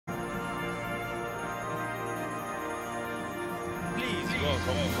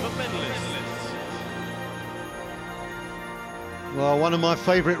Well, one of my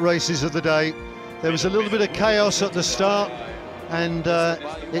favourite races of the day. There was a little bit of chaos at the start, and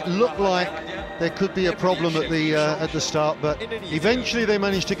it looked like there could be a problem at the start, but eventually they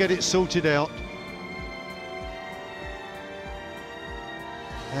managed to get it sorted out.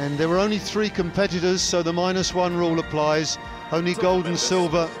 And there were only 3 competitors, so the -1 rule applies. Only gold and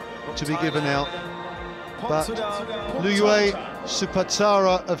silver to be given out. But Luyue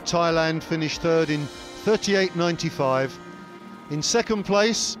Supatsara of Thailand finished 3rd in 38.95. In 2nd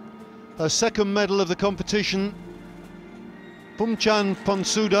place, her 2nd medal of the competition, Pumchan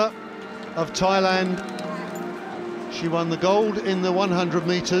Ponsuda of Thailand. She won the gold in the 100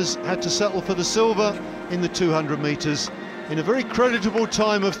 metres, had to settle for the silver in the 200 metres in a very creditable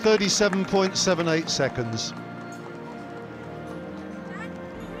time of 37.78 seconds.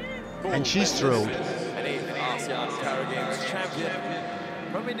 And she's thrilled. An 8th ASEAN Para Games champion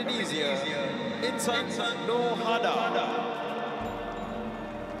from Indonesia, Insan Nohada.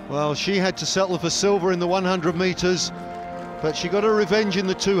 Well, she had to settle for silver in the 100 metres, but she got her revenge in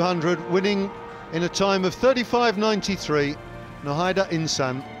the 200, winning in a time of 35.93, Nohada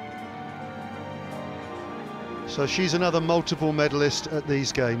Insan. So she's another multiple medalist at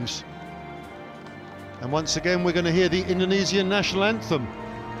these games. And once again, we're going to hear the Indonesian national anthem.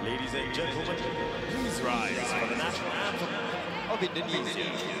 Ladies and gentlemen, please rise for the national anthem of Indonesia.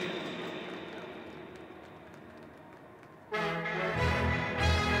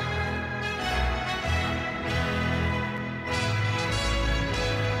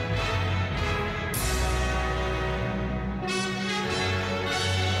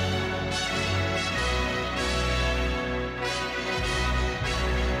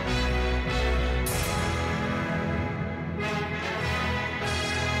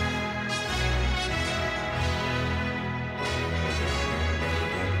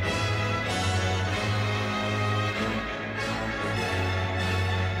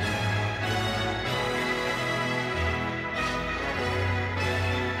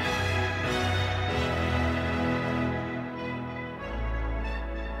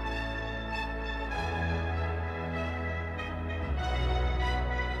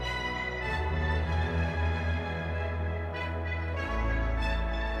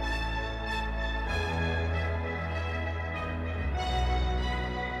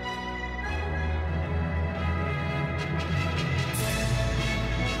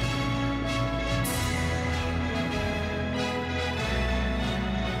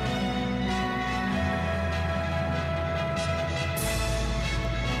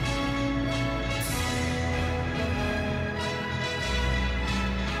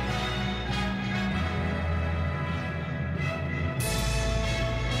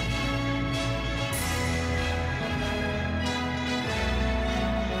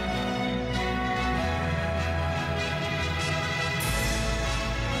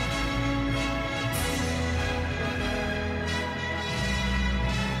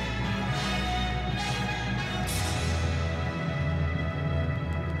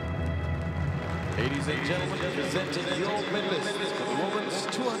 Ladies and gentlemen, presenting the gold medalist for the women's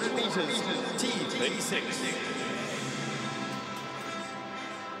 200 meters T36.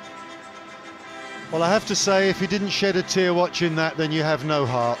 Well, I have to say, if you didn't shed a tear watching that, then you have no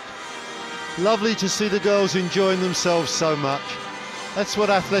heart. Lovely to see the girls enjoying themselves so much. That's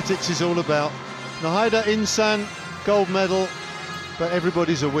what athletics is all about. Nohada Insan, gold medal, but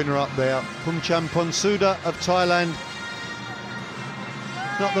everybody's a winner up there. Pumchan Ponsuda of Thailand.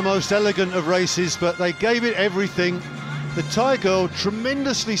 Not the most elegant of races, but they gave it everything. The Thai girl,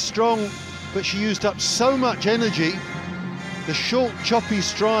 tremendously strong, but she used up so much energy. The short, choppy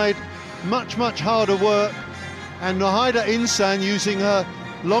stride, much harder work. And Nohada Insan using her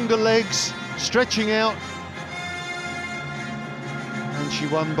longer legs, stretching out. And she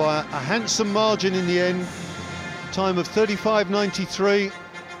won by a handsome margin in the end. Time of 35.93,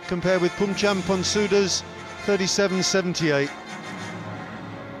 compared with Pumchan Ponsuda's 37.78.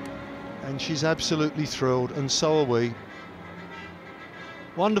 And she's absolutely thrilled, and so are we.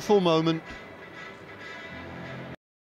 Wonderful moment.